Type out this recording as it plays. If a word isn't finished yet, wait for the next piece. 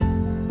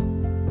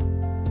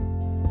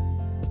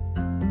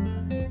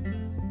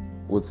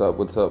What's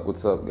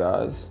up,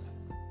 guys?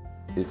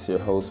 It's your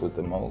host with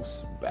the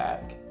most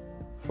back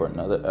for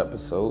another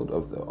episode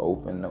of the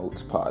Open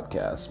Notes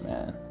podcast,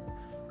 man.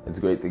 It's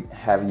great to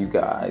have you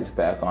guys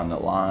back on the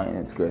line.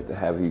 It's great to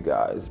have you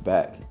guys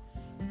back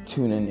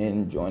tuning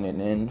in, joining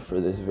in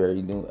for this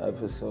very new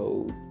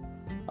episode.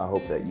 I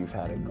hope that you've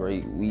had a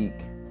great week.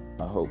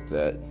 I hope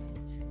that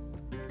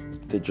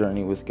the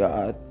journey with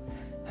God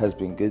has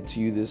been good to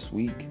you this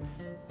week.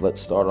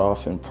 Let's start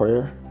off in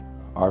prayer.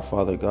 Our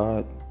Father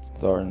God,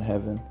 thou art in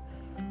heaven,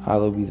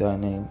 hallowed be thy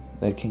name.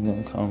 Thy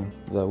kingdom come,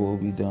 thy will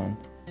be done,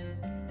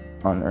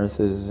 on earth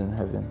as it is in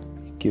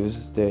heaven. Give us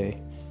this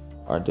day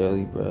our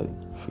daily bread.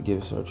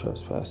 Forgive us our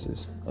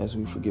trespasses, as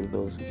we forgive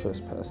those who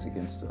trespass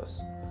against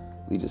us.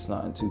 Lead us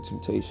not into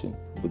temptation,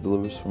 but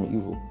deliver us from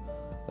evil.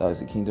 Thou is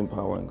the kingdom,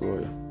 power, and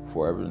glory,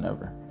 forever and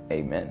ever.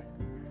 Amen.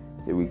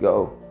 Here we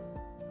go.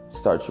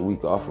 Start your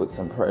week off with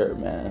some prayer,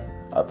 man.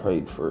 I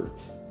prayed for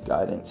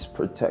guidance,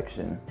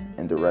 protection,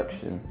 and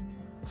direction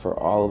for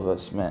all of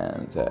us,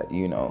 man, that,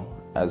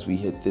 as we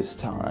hit this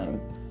time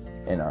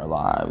in our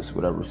lives,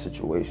 whatever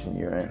situation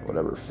you're in,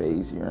 whatever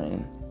phase you're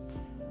in,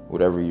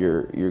 whatever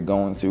you're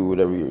going through,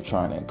 whatever you're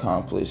trying to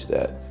accomplish,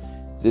 that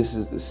this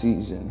is the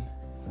season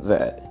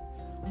that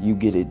you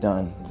get it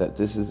done, that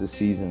this is the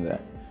season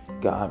that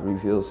God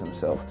reveals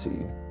himself to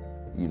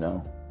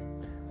you,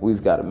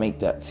 We've got to make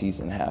that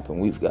season happen.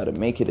 We've got to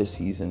make it a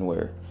season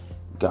where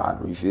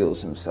God reveals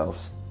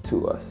himself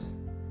to us.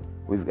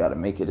 We've got to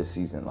make it a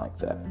season like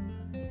that.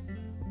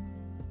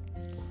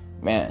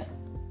 Man,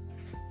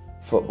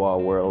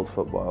 football world.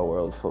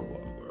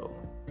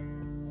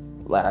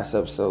 Last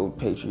episode,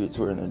 Patriots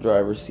were in the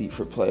driver's seat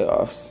for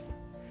playoffs.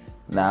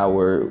 Now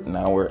we're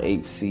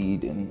 8th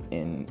seed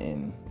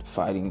in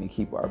fighting to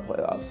keep our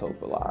playoffs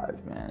hope alive,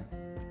 man.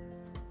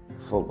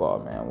 Football,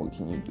 man, what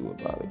can you do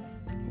about it?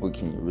 What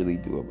can you really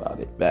do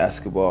about it?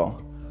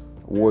 Basketball,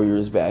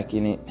 Warriors back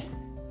in it.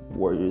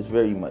 Warriors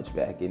very much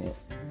back in it.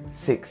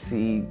 6th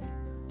seed,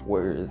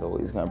 Warriors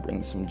always gonna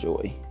bring some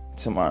joy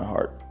to my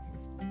heart.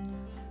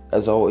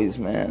 As always,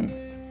 man,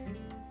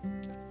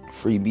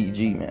 free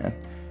BG, man.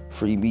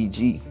 Free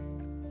BG.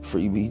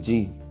 Free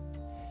BG.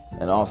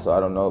 And also, I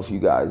don't know if you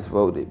guys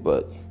voted,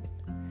 but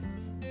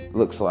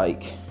looks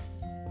like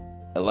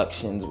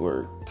elections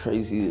were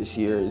crazy this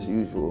year as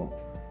usual.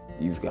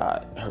 You've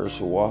got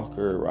Herschel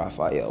Walker,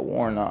 Raphael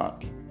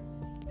Warnock.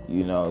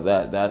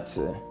 That's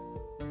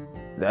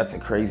a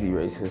crazy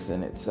race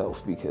within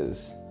itself,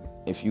 because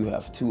if you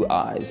have two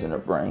eyes and a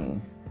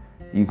brain,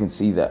 you can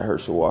see that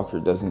Herschel Walker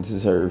doesn't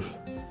deserve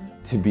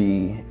to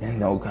be in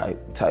no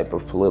type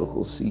of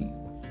political seat.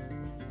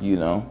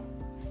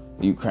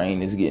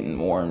 Ukraine is getting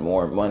more and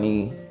more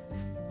money.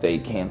 They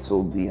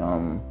canceled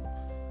the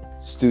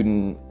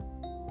student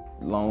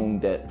loan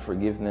debt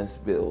forgiveness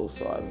bill.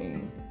 So,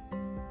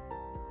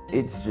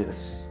 it's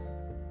just,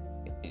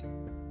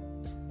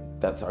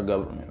 that's our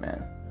government,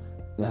 man.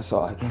 That's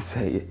all I can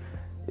say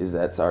is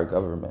that's our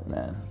government,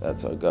 man.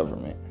 That's our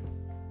government.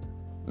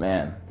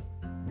 Man,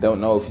 don't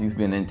know if you've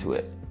been into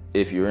it.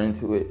 If you're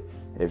into it,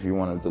 if you're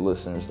one of the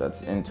listeners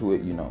that's into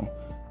it,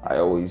 I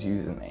always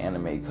use an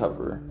anime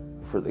cover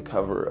for the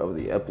cover of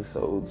the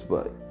episodes,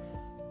 but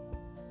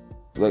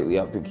lately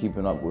I've been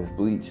keeping up with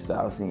Bleach,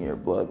 1,000-Year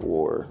Blood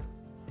War,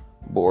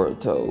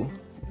 Boruto,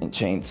 and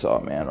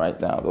Chainsaw Man. Right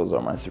now, those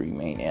are my 3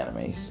 main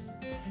animes.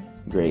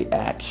 Great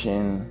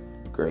action,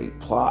 great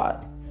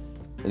plot.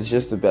 It's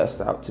just the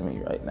best out to me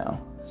right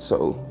now.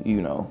 So,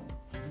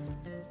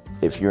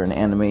 if you're an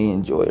anime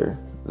enjoyer,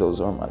 those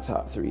are my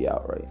top 3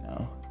 out right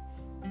now.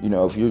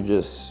 If you're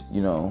just,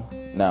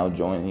 now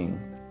joining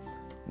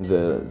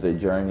the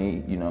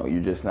journey,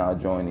 you're just now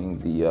joining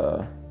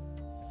the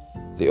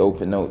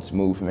Open Notes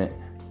movement,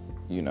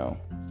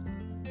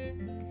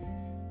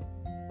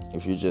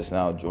 if you're just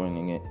now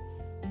joining it,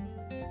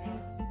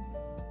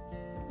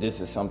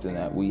 this is something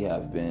that we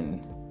have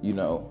been,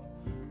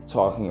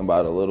 talking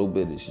about a little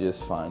bit. It's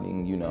just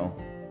finding,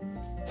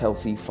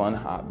 healthy, fun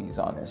hobbies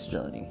on this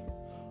journey,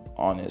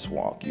 on this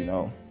walk,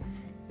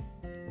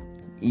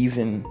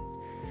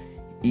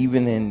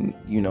 even in,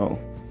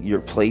 your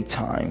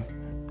playtime,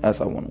 as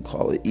I want to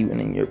call it,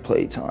 even in your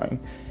playtime,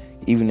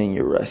 even in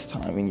your rest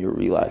time, in your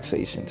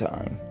relaxation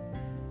time,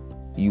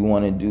 you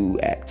want to do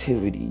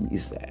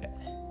activities that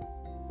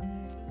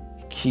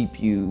keep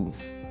you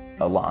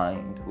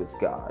aligned with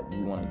God.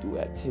 You want to do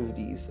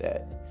activities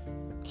that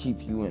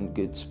keep you in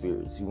good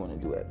spirits. You want to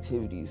do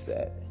activities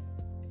that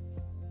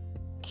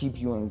keep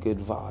you in good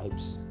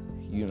vibes,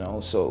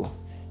 So,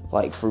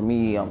 like for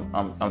me,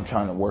 I'm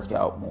trying to work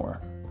out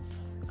more.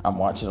 I'm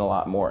watching a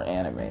lot more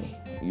anime,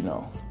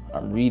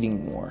 I'm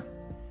reading more.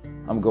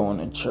 I'm going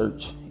to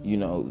church,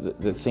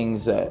 the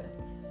things that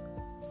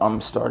I'm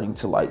starting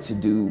to like to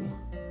do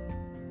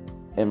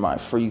in my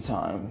free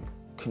time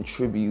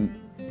contribute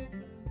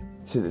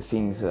to the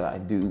things that I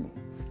do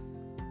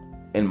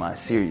in my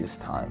serious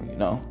time,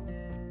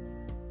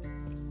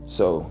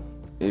 So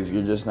if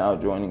you're just now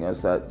joining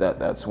us,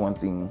 that's one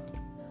thing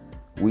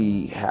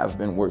we have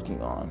been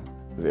working on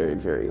very,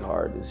 very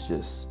hard. It's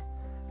just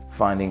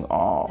finding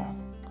all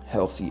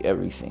healthy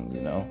everything,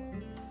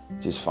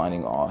 just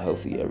finding all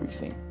healthy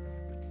everything.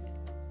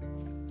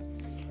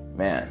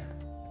 Man,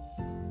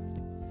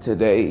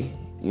 today,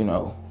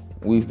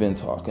 we've been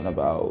talking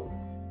about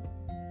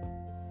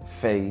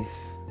faith,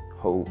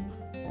 hope,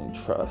 and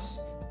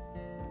trust,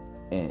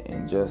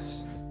 and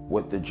just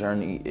what the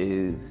journey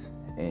is,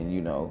 and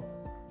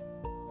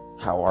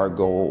how our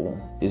goal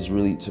is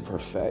really to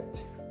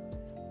perfect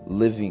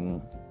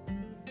living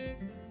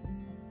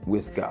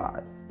with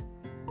God,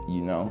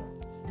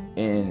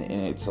 and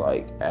it's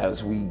like,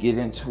 as we get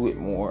into it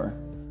more,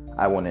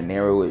 I want to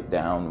narrow it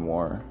down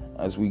more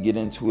as we get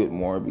into it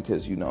more,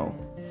 because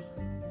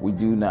we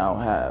do now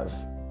have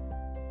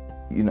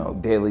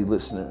daily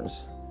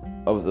listeners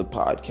of the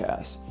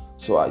podcast.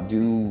 So I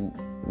do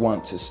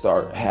want to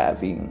start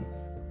having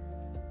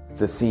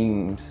the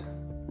themes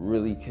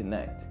really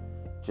connect,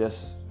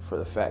 just for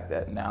the fact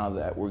that now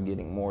that we're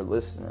getting more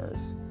listeners,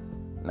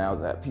 now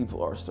that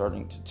people are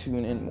starting to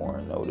tune in more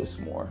and notice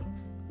more,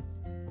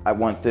 I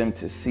want them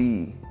to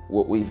see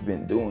what we've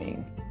been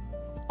doing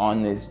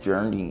on this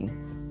journey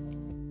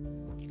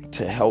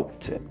to help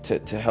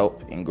to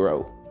help and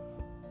grow.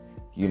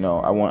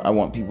 I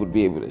want people to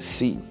be able to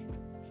see.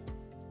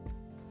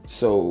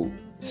 So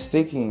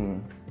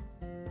sticking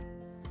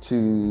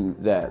to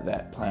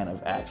that plan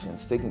of action,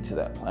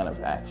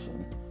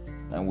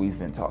 and we've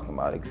been talking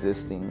about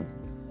existing,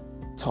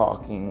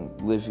 talking,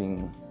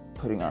 living,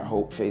 putting our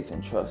hope, faith,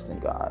 and trust in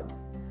God.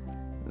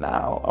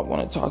 Now I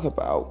want to talk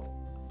about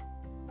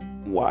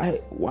why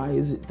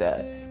is it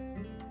that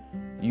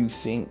you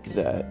think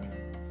that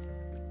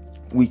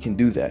we can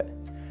do that?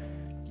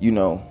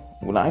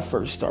 When I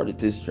first started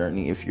this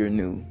journey, if you're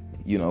new,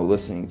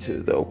 listening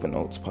to the Open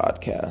Notes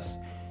podcast,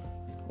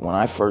 when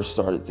I first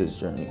started this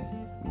journey,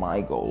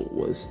 my goal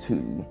was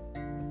to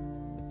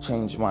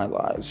change my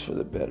lives for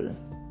the better,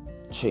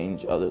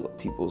 change other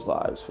people's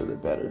lives for the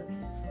better,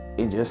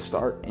 and just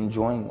start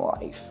enjoying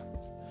life.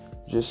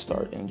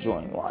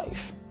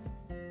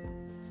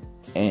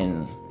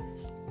 And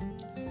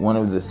one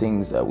of the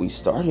things that we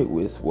started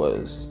with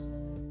was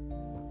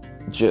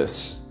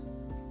just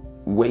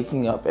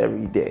waking up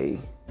every day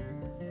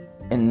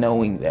and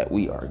knowing that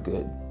we are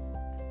good.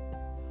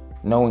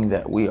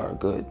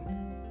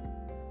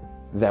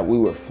 That we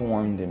were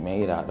formed and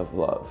made out of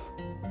love.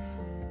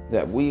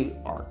 That we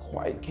are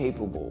quite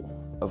capable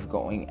of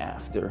going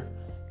after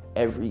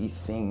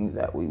everything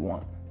that we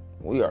want.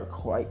 We are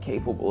quite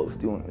capable of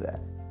doing that.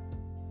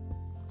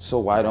 So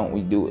why don't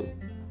we do it?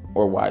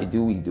 Or why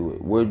do we do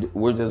it?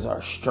 Where does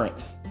our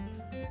strength,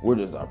 where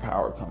does our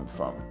power come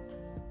from?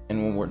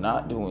 And when we're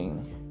not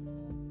doing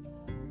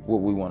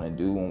what we want to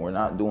do, when we're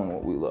not doing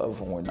what we love,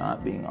 when we're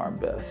not being our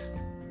best,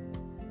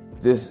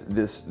 this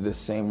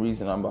same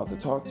reason I'm about to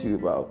talk to you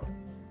about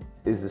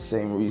is the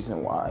same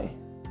reason why,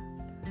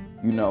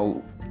 we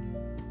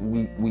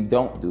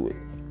don't do it.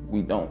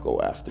 We don't go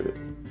after it.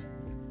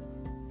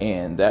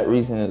 And that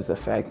reason is the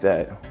fact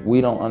that we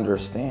don't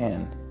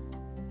understand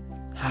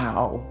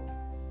how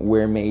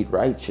we're made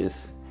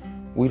righteous.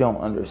 We don't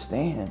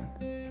understand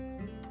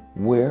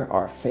where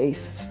our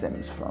faith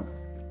stems from.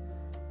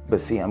 But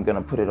see, I'm going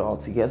to put it all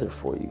together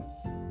for you.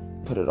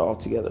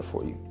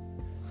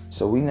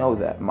 So we know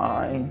that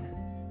mind,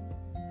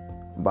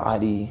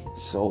 body,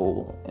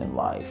 soul, and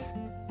life,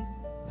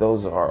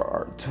 those are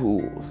our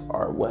tools,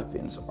 our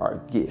weapons,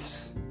 our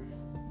gifts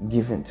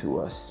given to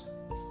us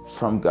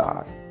from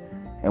God.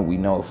 And we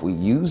know if we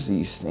use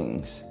these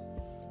things,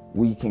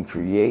 we can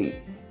create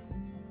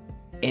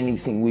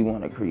anything we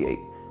want to create.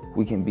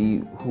 We can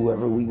be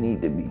whoever we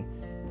need to be.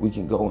 We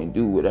can go and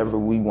do whatever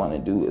we want to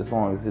do, as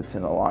long as it's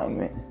in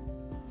alignment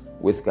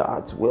with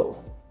God's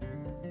will.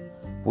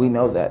 We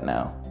know that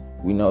now.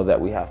 We know that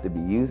we have to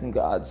be using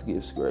God's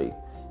gifts great,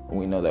 and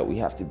we know that we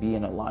have to be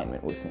in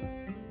alignment with Him.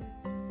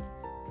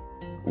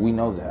 We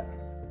know that.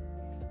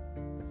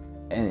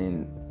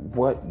 And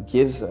what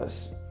gives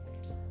us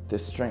the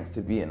strength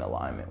to be in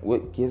alignment?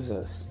 What gives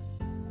us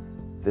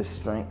the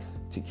strength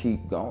to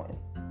keep going?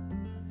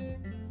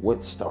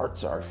 What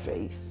starts our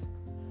faith?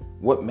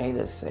 What made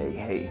us say,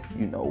 hey,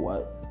 you know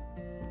what?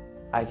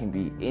 I can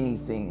be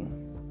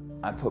anything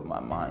I put my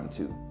mind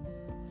to.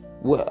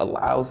 What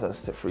allows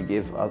us to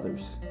forgive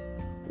others?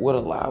 What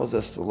allows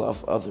us to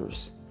love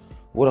others?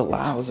 What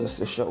allows us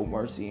to show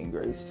mercy and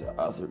grace to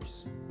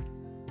others?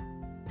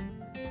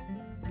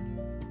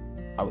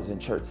 I was in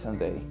church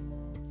Sunday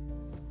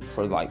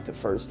for the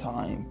first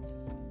time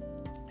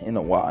in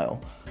a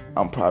while.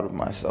 I'm proud of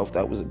myself.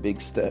 That was a big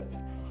step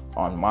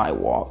on my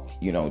walk,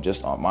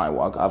 just on my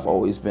walk. I've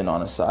always been,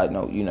 on a side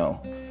note,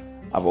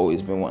 I've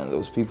always been one of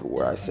those people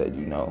where I said,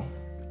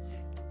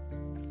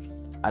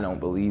 I don't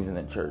believe in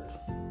the church,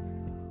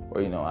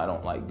 or, I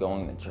don't like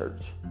going to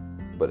church.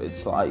 But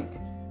it's like,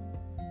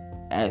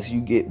 as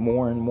you get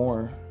more and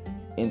more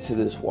into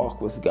this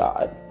walk with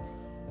God,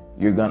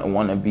 you're going to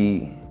want to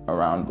be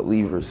around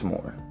believers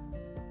more.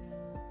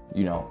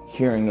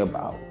 Hearing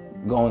about,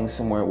 going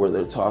somewhere where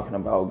they're talking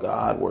about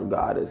God, where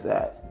God is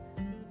at,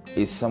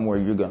 is somewhere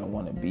you're going to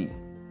want to be.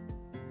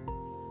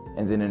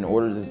 And then in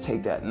order to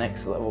take that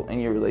next level in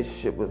your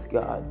relationship with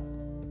God,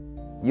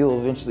 you'll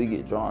eventually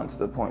get drawn to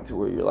the point to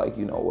where you're like,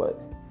 you know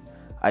what?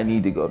 I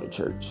need to go to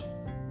church.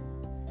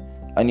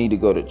 I need to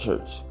go to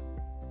church.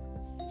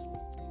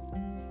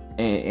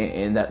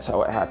 And that's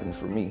how it happened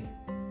for me.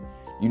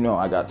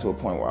 I got to a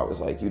point where I was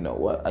like, you know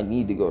what? I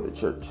need to go to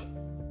church.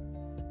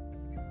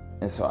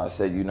 And so I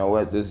said, you know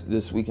what?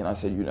 This weekend I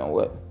said, you know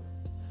what?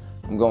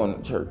 I'm going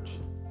to church.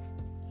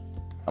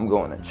 I'm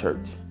going to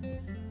church.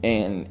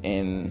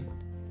 And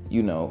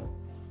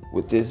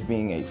with this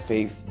being a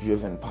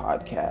faith-driven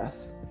podcast,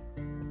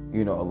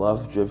 a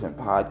love-driven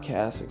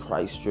podcast, a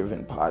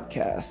Christ-driven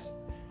podcast,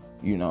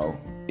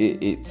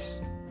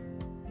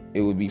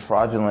 it would be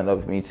fraudulent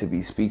of me to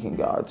be speaking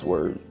God's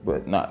word,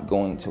 but not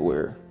going to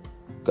where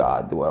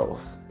God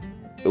dwells.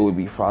 It would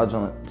be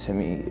fraudulent to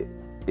me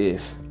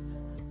if,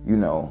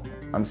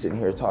 I'm sitting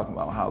here talking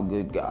about how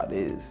good God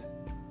is,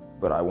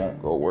 but I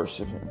won't go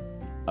worship him.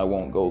 I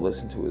won't go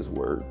listen to his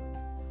word.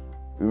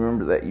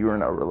 Remember that you're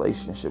in a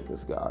relationship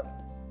with God.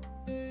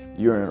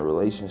 You're in a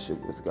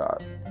relationship with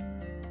God.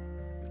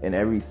 And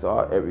every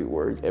thought, every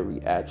word,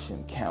 every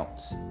action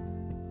counts.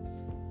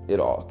 It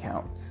all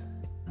counts,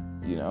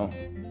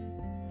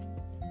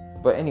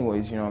 But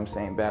anyways, what I'm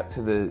saying, back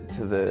to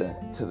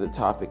the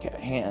topic at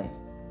hand.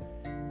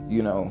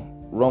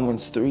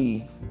 Romans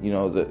 3,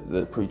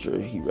 the preacher,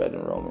 he read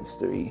in Romans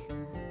 3.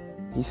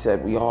 He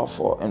said we all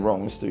fall. In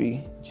Romans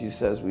 3, Jesus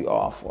says we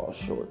all fall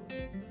short.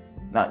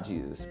 Not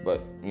Jesus,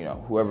 but,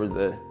 whoever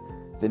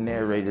the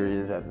narrator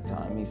is at the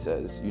time, he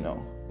says,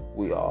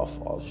 we all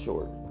fall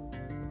short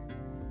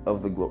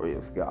of the glory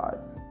of God.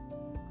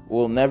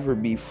 We'll never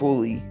be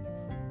fully,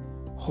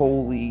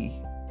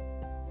 wholly,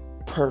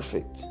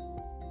 perfect.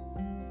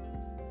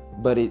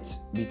 But it's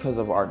because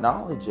of our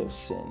knowledge of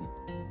sin.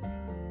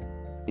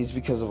 It's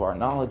because of our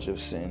knowledge of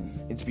sin.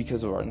 It's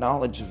because of our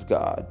knowledge of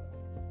God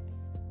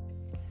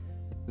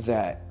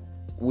that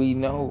we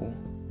know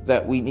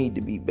that we need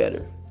to be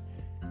better.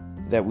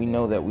 That we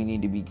know that we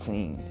need to be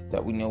clean.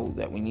 That we know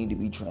that we need to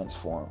be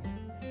transformed.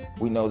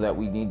 We know that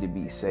we need to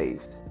be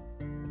saved.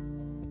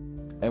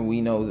 And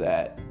we know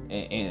that,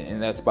 and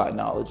that's by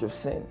knowledge of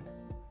sin.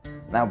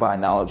 Now by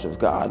knowledge of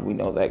God, we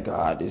know that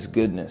God is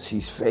goodness.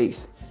 He's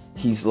faith.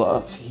 He's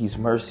love. He's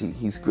mercy.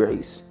 He's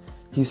grace.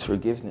 He's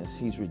forgiveness.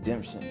 He's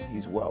redemption.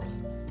 He's wealth.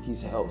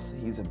 He's health.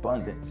 He's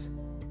abundance.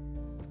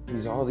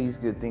 He's all these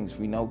good things.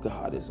 We know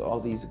God is all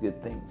these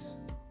good things.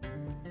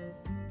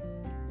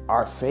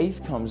 Our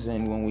faith comes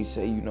in when we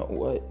say, you know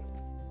what?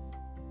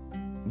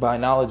 By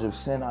knowledge of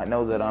sin, I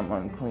know that I'm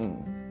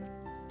unclean.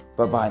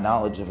 But by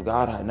knowledge of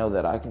God, I know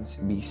that I can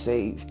be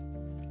saved.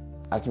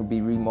 I can be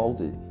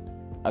remolded.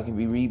 I can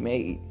be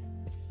remade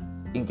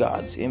in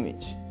God's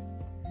image.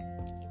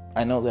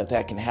 I know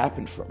that can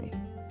happen for me.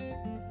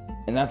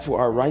 And that's where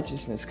our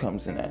righteousness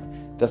comes in at.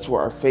 That's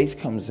where our faith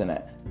comes in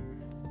at.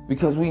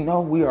 Because we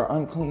know we are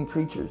unclean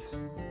creatures.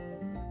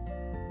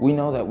 We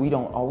know that we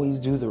don't always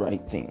do the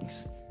right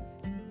things.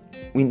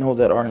 We know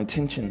that our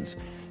intentions,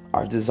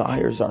 our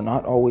desires are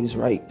not always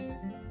right.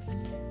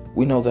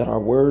 We know that our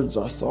words,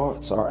 our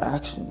thoughts, our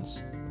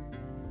actions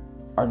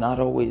are not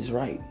always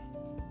right.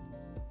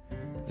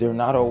 They're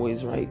not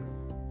always right.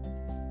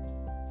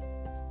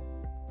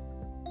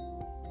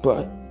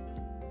 But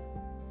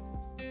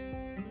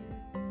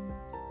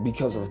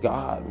because of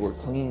God, we're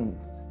cleansed.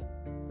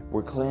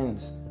 We're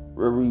cleansed.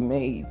 We're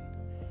remade.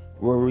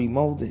 We're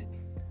remolded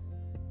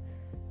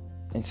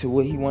into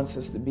what he wants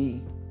us to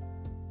be.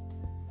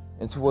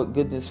 Into what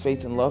goodness,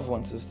 faith, and love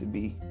wants us to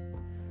be.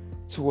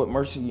 To what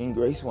mercy and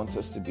grace wants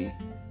us to be.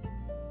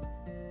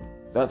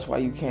 That's why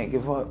you can't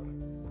give up.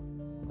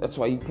 That's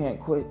why you can't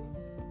quit.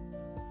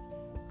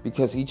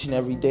 Because each and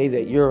every day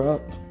that you're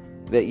up,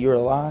 that you're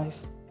alive,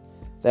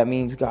 that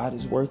means God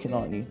is working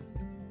on you.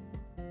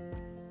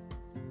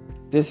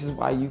 This is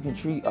why you can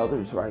treat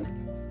others right.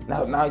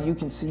 Now you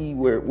can see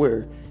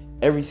where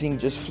everything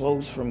just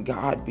flows from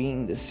God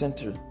being the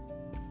center.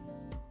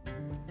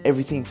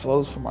 Everything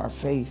flows from our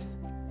faith.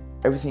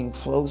 Everything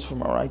flows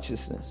from our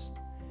righteousness.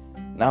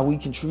 Now we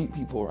can treat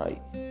people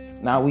right.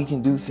 Now we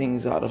can do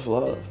things out of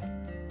love.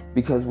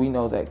 Because we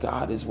know that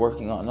God is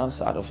working on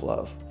us out of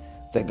love.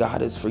 That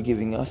God is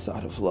forgiving us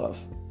out of love.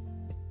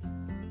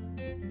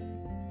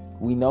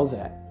 We know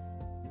that.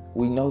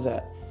 We know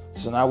that.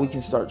 So now we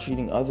can start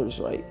treating others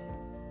right.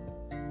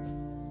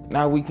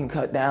 Now we can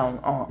cut down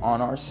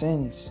on our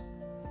sins.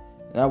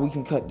 Now we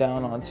can cut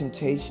down on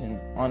temptation,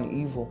 on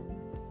evil.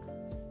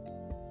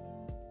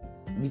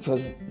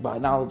 Because by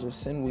knowledge of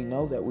sin, we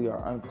know that we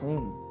are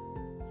unclean.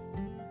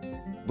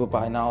 But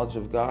by knowledge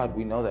of God,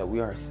 we know that we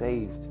are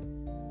saved.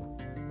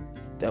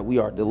 That we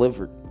are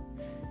delivered.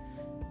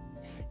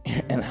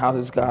 And how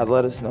does God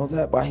let us know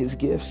that? By his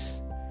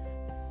gifts.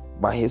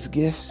 By his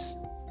gifts.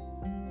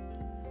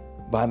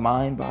 By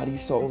mind, body,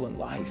 soul, and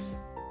life.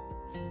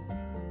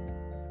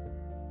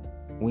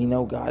 We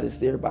know God is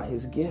there by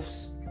his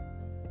gifts.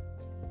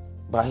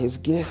 By his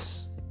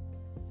gifts.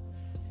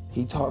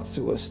 He talks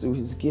to us through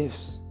his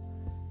gifts.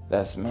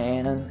 That's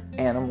man,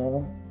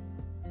 animal,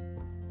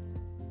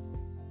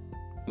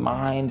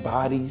 mind,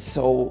 body,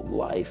 soul,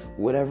 life.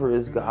 Whatever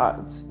is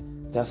God's,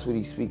 that's what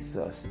he speaks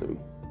to us through.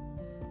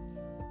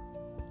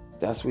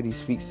 That's what he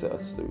speaks to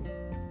us through.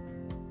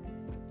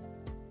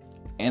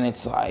 And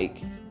it's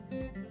like,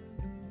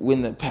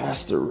 when the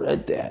pastor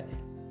read that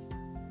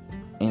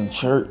in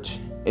church,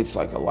 it's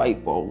like a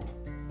light bulb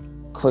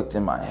clicked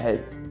in my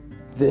head.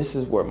 This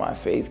is where my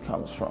faith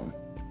comes from.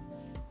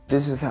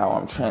 This is how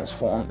I'm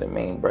transformed and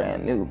made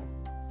brand new.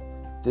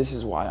 This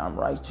is why I'm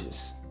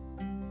righteous.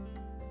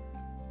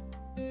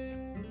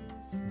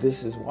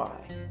 This is why.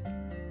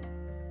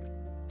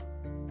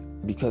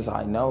 Because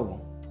I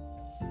know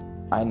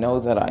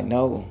that I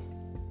know.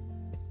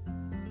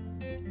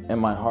 In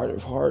my heart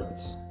of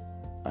hearts,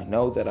 I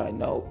know that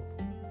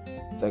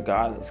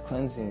God is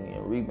cleansing me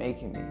and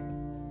remaking me.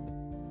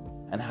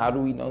 And how do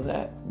we know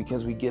that?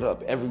 Because we get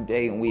up every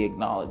day and we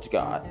acknowledge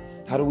God.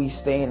 How do we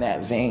stay in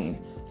that vein?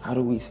 How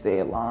do we stay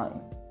aligned?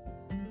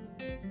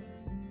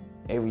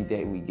 Every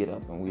day we get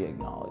up and we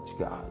acknowledge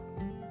God.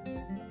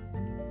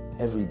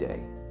 Every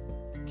day.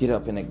 Get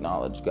up and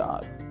acknowledge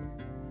God.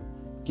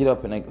 Get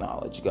up and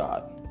acknowledge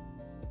God.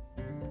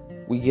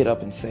 We get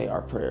up and say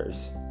our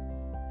prayers.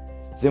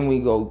 Then we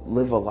go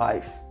live a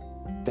life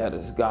that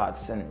is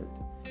God-centered,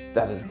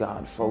 that is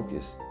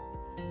God-focused.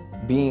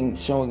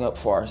 Showing up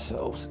for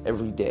ourselves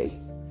every day.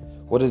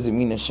 What does it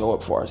mean to show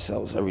up for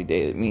ourselves every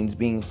day? It means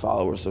being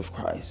followers of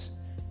Christ.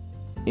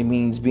 It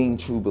means being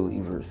true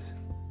believers.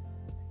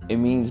 It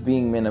means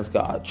being men of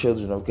God,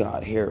 children of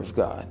God, hair of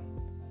God.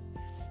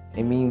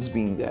 It means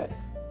being that.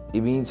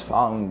 It means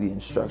following the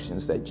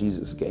instructions that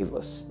Jesus gave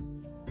us.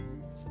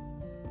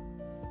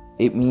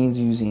 It means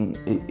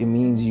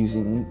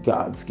using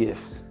God's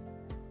gifts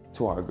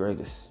to our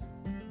greatest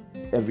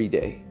every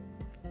day.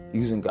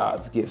 Using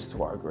God's gifts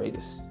to our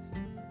greatest.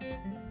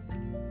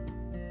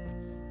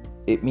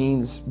 It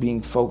means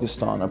being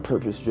focused on a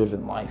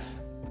purpose-driven life.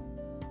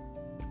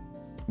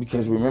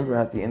 Because remember,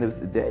 at the end of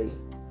the day,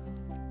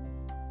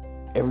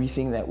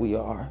 everything that we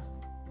are,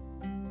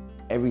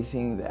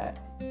 everything that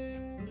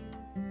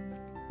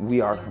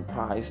we are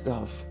comprised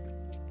of,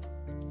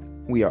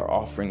 we are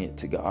offering it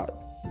to God.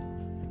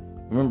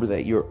 Remember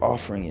that you're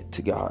offering it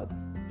to God.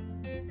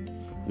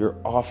 You're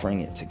offering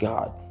it to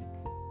God.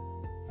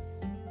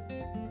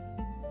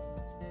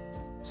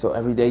 So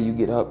every day you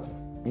get up,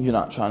 you're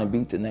not trying to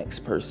beat the next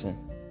person.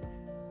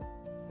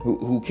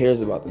 Who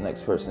cares about the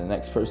next person? The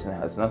next person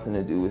has nothing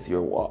to do with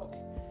your walk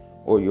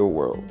or your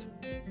world.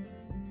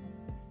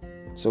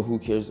 So who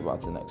cares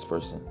about the next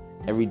person?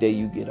 Every day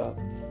you get up,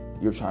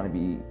 you're trying to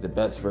be the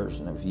best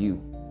version of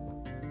you.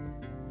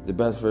 The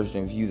best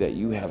version of you that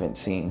you haven't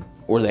seen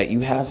or that you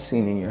have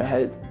seen in your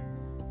head.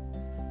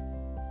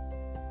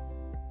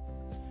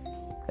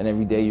 And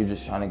every day you're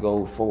just trying to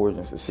go forward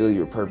and fulfill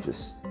your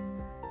purpose.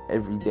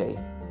 Every day.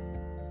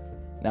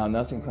 Now,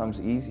 nothing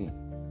comes easy.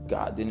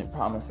 God didn't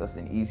promise us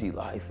an easy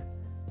life.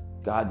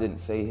 God didn't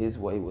say his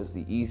way was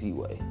the easy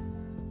way.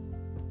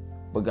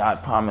 But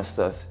God promised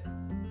us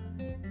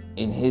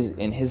in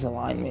his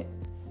alignment,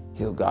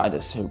 he'll guide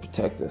us, he'll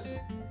protect us.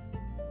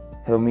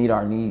 He'll meet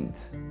our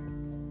needs.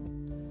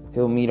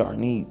 He'll meet our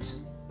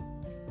needs.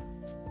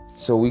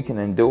 So we can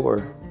endure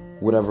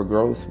whatever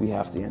growth we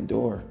have to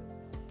endure.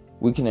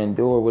 We can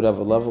endure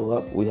whatever level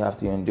up we have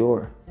to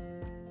endure.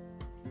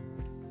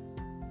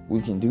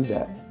 We can do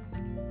that.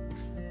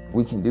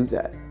 We can do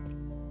that.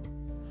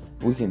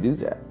 We can do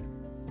that.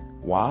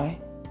 Why?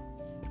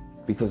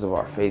 Because of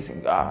our faith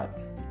in God.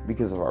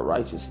 Because of our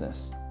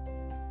righteousness.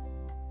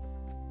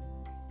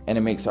 And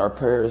it makes our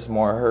prayers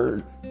more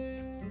heard.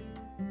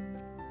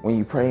 When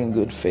you pray in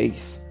good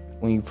faith,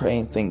 when you pray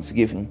in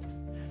thanksgiving,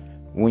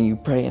 when you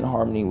pray in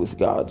harmony with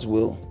God's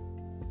will,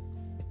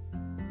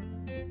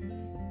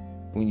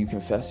 when you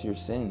confess your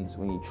sins,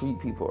 when you treat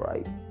people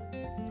right,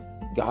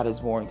 God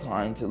is more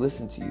inclined to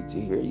listen to you, to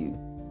hear you.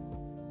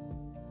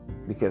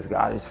 Because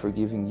God is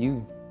forgiving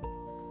you.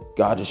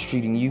 God is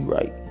treating you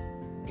right.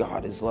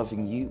 God is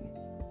loving you.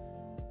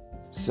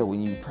 So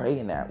when you pray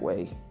in that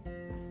way,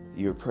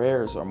 your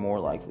prayers are more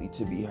likely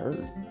to be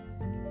heard.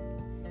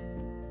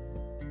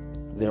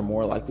 They're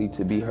more likely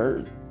to be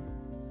heard.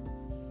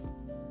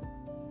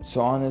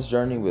 So on this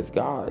journey with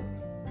God,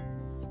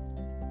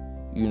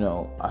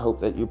 I hope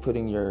that you're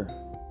putting your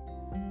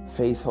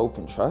faith, hope,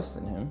 and trust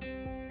in him.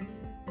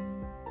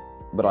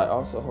 But I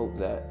also hope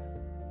that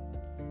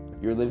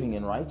you're living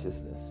in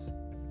righteousness.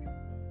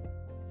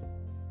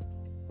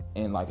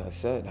 And like I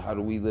said, how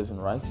do we live in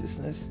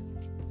righteousness?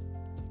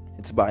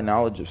 It's by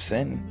knowledge of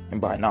sin and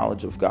by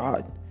knowledge of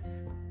God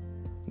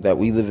that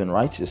we live in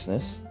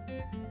righteousness.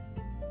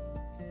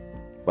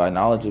 By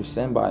knowledge of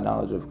sin, by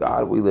knowledge of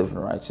God, we live in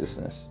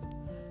righteousness.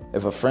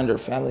 If a friend or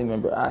family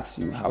member asks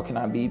you, how can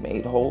I be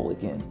made whole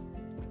again?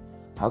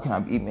 How can I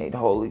be made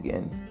whole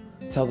again?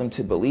 Tell them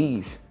to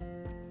believe.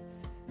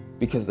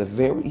 Because the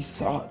very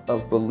thought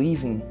of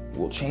believing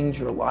will change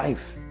your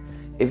life.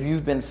 If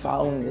you've been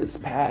following this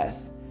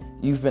path,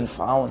 you've been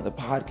following the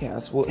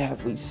podcast, what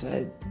have we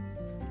said?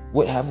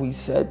 What have we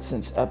said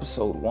since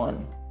episode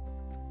 1?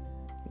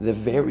 The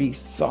very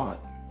thought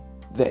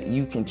that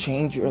you can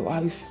change your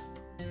life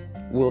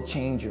will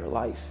change your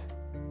life.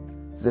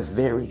 The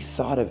very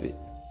thought of it.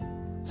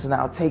 So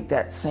now take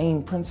that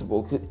same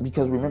principle,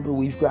 because remember,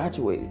 we've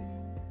graduated.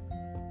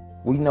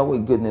 We know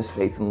what goodness,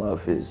 faith, and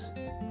love is.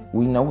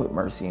 We know what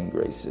mercy and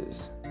grace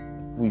is.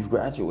 We've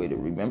graduated,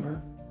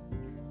 remember?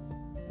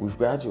 We've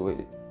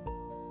graduated.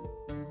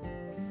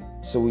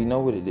 So we know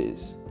what it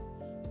is.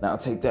 Now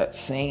take that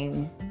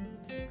same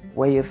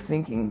way of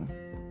thinking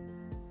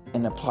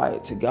and apply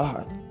it to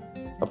God.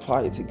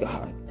 Apply it to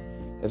God.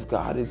 If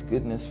God is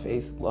goodness,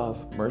 faith,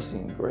 love, mercy,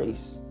 and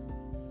grace,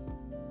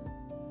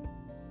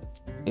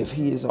 if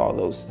he is all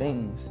those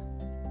things,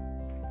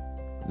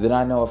 then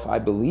I know if I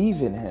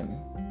believe in him,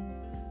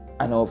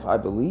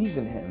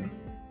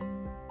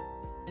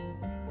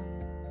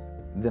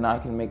 then I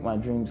can make my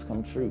dreams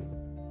come true.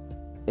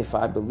 If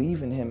I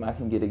believe in him, I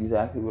can get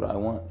exactly what I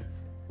want.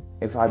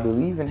 If I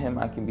believe in him,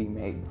 I can be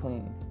made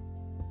clean.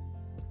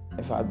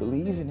 If I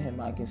believe in him,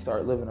 I can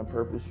start living a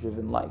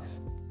purpose-driven life.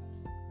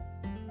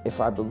 If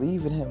I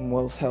believe in him,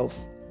 wealth,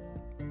 health,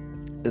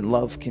 and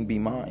love can be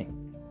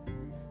mine.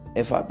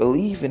 If I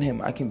believe in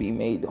him, I can be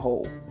made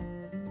whole.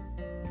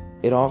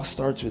 It all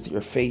starts with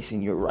your faith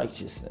and your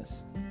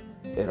righteousness.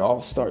 It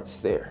all starts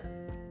there.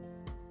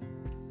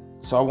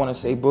 So I want to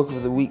say book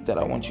of the week that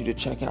I want you to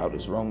check out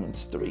is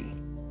Romans 3.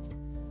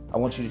 I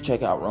want you to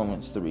check out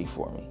Romans 3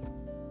 for me.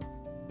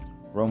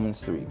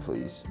 Romans 3,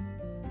 please.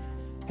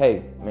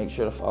 Hey, make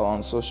sure to follow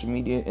on social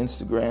media,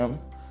 Instagram,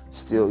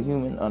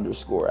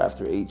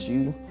 stillhuman_after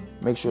HU.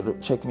 Make sure to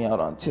check me out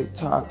on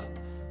TikTok,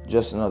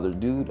 just another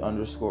dude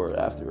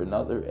 _after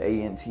another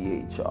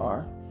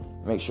ANTHR.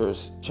 Make sure to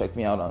check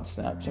me out on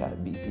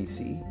Snapchat,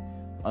 BPC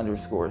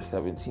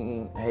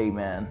 _17. Hey,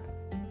 man,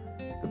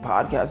 the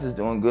podcast is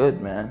doing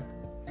good, man.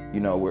 You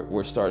know,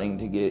 we're starting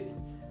to get,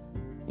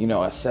 you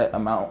know, a set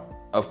amount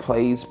of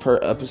plays per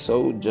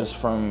episode just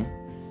from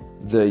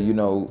the, you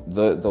know,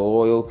 the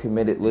loyal,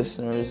 committed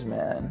listeners,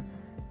 man.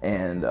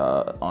 And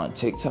on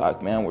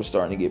TikTok, man, we're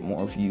starting to get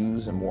more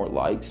views and more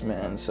likes,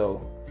 man.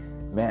 So,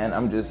 man,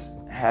 I'm just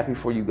happy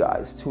for you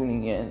guys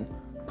tuning in,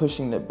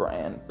 pushing the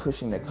brand,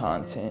 pushing the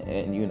content.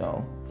 And, you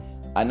know,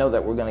 I know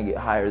that we're going to get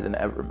higher than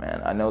ever,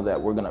 man. I know that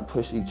we're going to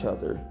push each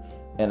other.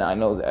 And I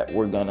know that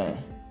we're going to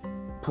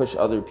push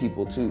other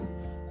people too.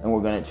 And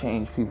we're going to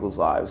change people's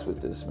lives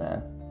with this,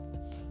 man.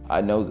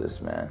 I know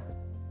this, man.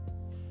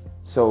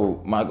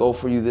 So my goal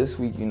for you this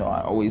week, you know,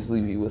 I always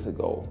leave you with a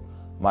goal.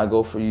 My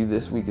goal for you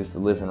this week is to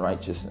live in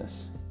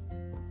righteousness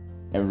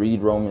and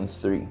read Romans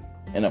 3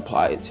 and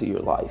apply it to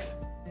your life.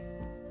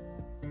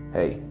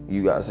 Hey,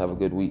 you guys have a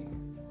good week.